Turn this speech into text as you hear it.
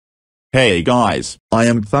Hey guys, I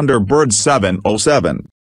am Thunderbird707.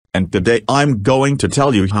 And today I'm going to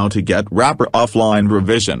tell you how to get Wrapper offline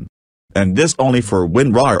revision. And this only for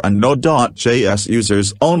WinRAR and Node.js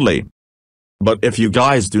users only. But if you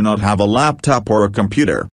guys do not have a laptop or a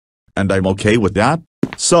computer, and I'm okay with that,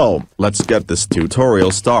 so let's get this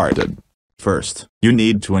tutorial started. First, you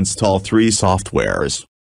need to install 3 softwares,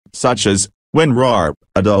 such as WinRAR,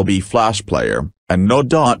 Adobe Flash Player, and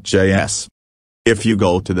Node.js. If you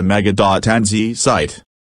go to the mega.nz site,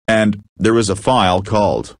 and there is a file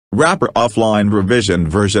called Wrapper Offline Revision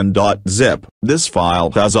version.zip. This file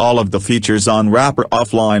has all of the features on Wrapper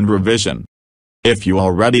Offline Revision. If you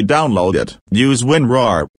already download it, use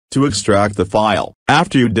WinRAR to extract the file.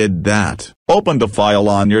 After you did that, open the file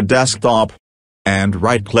on your desktop and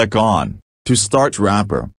right-click on to start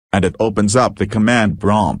Wrapper, and it opens up the command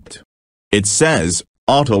prompt. It says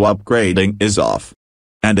auto-upgrading is off,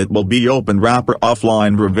 and it will be open Wrapper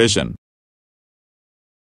Offline Revision.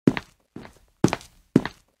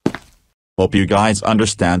 Hope you guys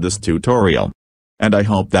understand this tutorial. And I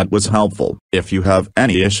hope that was helpful. If you have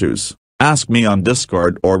any issues, ask me on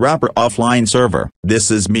Discord or Wrapper Offline server.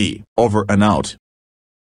 This is me, over and out.